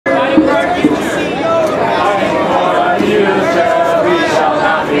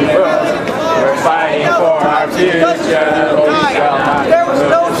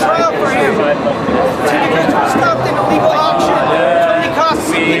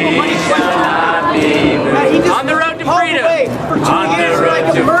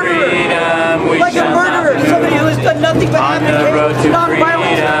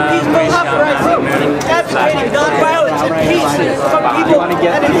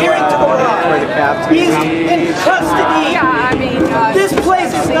He's in custody. This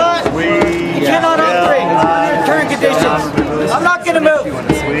place is not, you cannot operate in current conditions. I'm not going to move.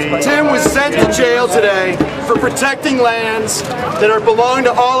 Tim was sent to jail today for protecting lands that belong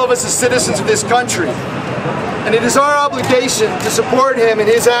to all of us as citizens of this country. And it is our obligation to support him in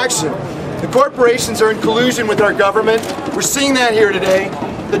his action. The corporations are in collusion with our government. We're seeing that here today.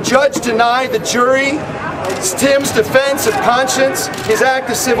 The judge denied the jury Tim's defense of conscience, his act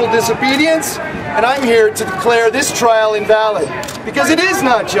of civil disobedience, and I'm here to declare this trial invalid because it is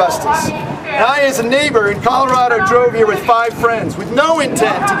not justice. And I, as a neighbor in Colorado, drove here with 5 friends with no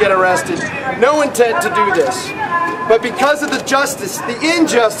intent to get arrested, no intent to do this. But because of the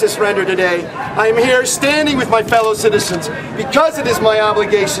injustice rendered today, I am here standing with my fellow citizens because it is my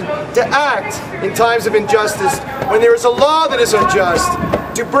obligation to act in times of injustice when there is a law that is unjust,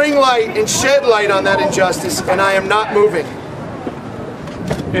 to bring light and shed light on that injustice, and I am not moving.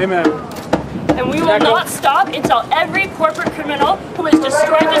 Amen. And we will not stop until every corporate criminal who has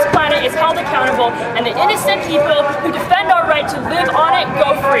destroyed this planet is held accountable, and the innocent people who defend our right to live on it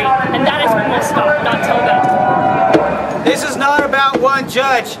go free. And that is when we'll stop, not till then. This is not about one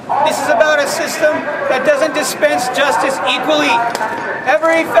judge. This is about a system that doesn't dispense justice equally.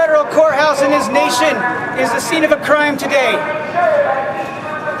 Every federal courthouse in this nation is the scene of a crime today.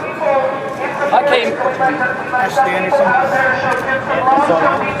 Okay. Ashley Anderson.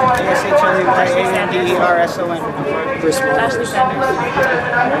 A-S-H-L-E-Y-A-N-D-E-R-S-O-N. Chris Myers. Ashley Sanders.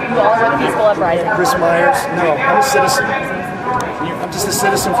 You all want peaceful uprising. Chris Myers. No, I'm a citizen. I'm just a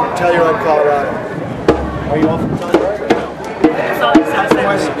citizen from Telluride, Colorado. Are you all from Telluride? It's all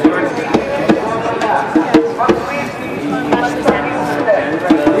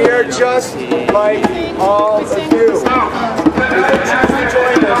We are just like all of you. If you choose to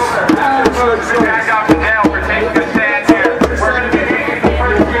join us, we back off to jail for taking a stand here. We're going to be meeting in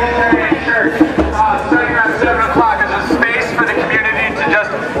front of the Unitarian Church starting around 7 o'clock as a space for the community to just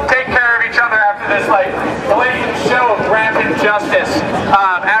take care of each other after this blatant show of rampant justice.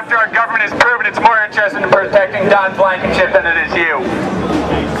 After our government has proven it's more interested in protecting Don Blankenship than it is you.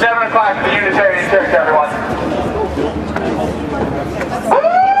 7 o'clock at the Unitarian Church, everyone.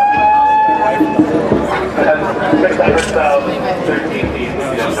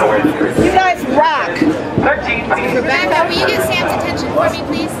 You guys rock. 13. Rebecca, will you get Sam's attention for me,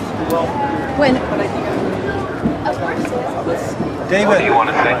 please? When? Of course. David. What do you want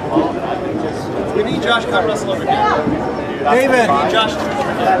to say? We need Josh Russell over here. David.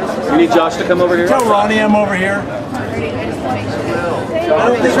 We need Josh to come over here. Tell Ronnie I'm over here. I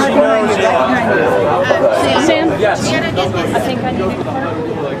don't think she knows yet. Sam? Yes. I think I need to.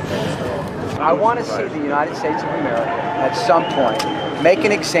 I want to see the United States of America at some point make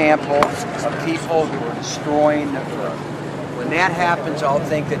an example of people who are destroying the earth. When that happens, I'll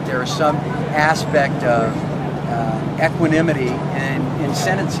think that there is some aspect of equanimity in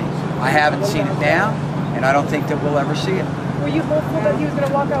sentencing. I haven't seen it now, and I don't think that we'll ever see it. Were you hopeful that he was going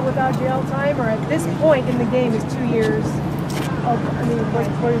to walk out without jail time, or at this point in the game is 2 years? I mean, what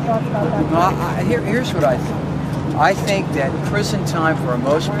are your thoughts about that? Well, here's what I think. I think that prison time for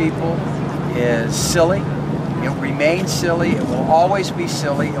most people is silly. It remains silly. It will always be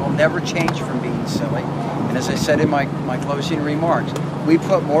silly. It will never change from being silly. And as I said in my closing remarks, we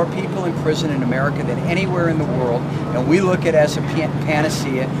put more people in prison in America than anywhere in the world, and we look at it as a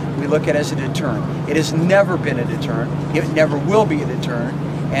panacea. We look at it as a deterrent. It has never been a deterrent. It never will be a deterrent,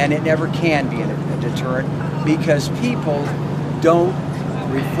 and it never can be a deterrent because people don't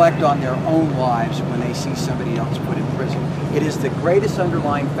reflect on their own lives when they see somebody else put in prison. It is the greatest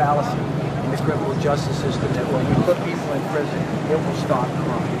underlying fallacy in the criminal justice system that when we put people in prison, it will stop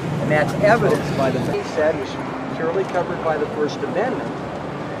crime. And that's evidenced by the fact he said was purely covered by the First Amendment.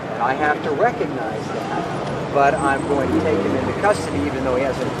 And I have to recognize that. But I'm going to take him into custody even though he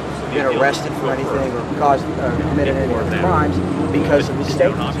hasn't been arrested for anything or committed any other crimes because of his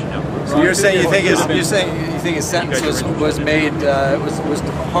statements. So you're saying you think his sentence was made was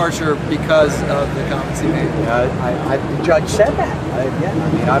harsher because of the comments he made? The judge said that. Again, I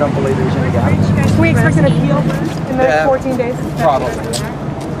mean, I don't believe there's any doubt. Can we expect an appeal in the next 14 days? Probably.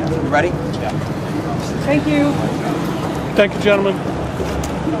 You ready? Yeah. Thank you. Thank you, gentlemen.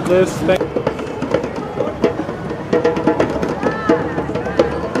 Liz, thank you.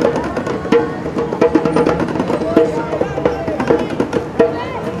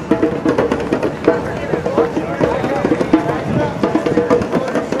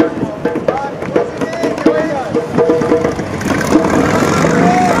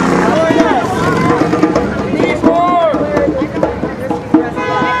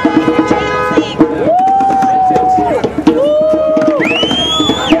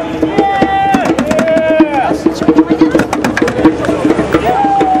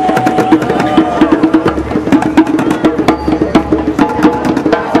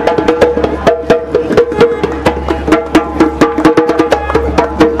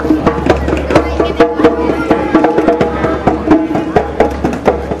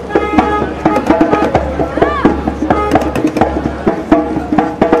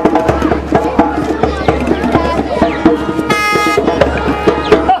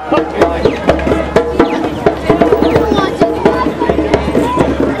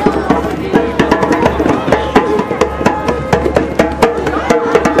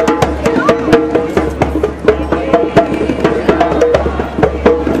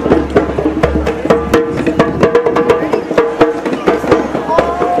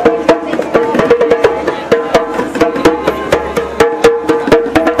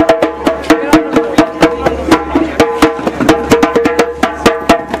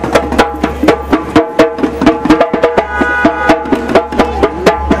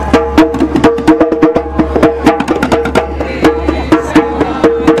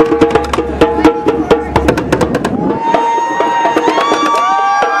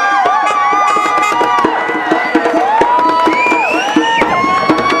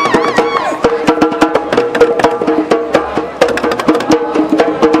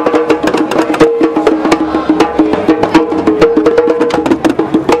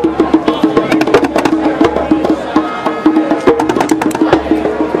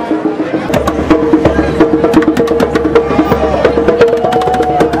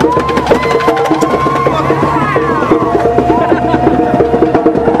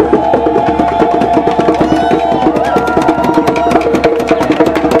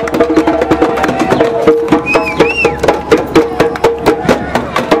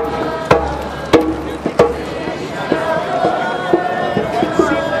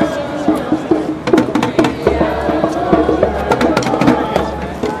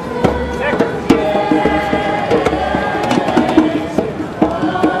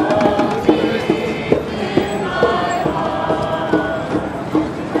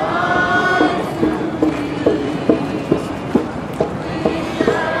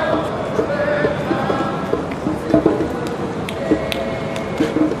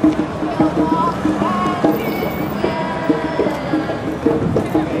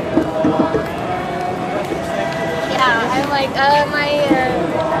 like,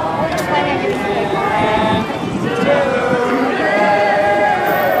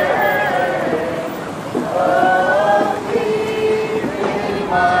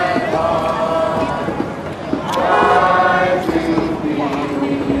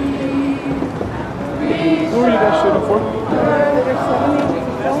 Who are you guys shooting for?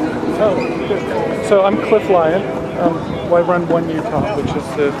 Oh, good. So I'm Cliff Lyon. I run One Utah, which is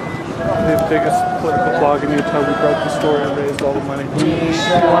the biggest political blog in Utah. We broke the story and raised all the money. If you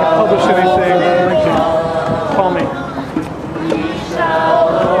want to publish anything, call me.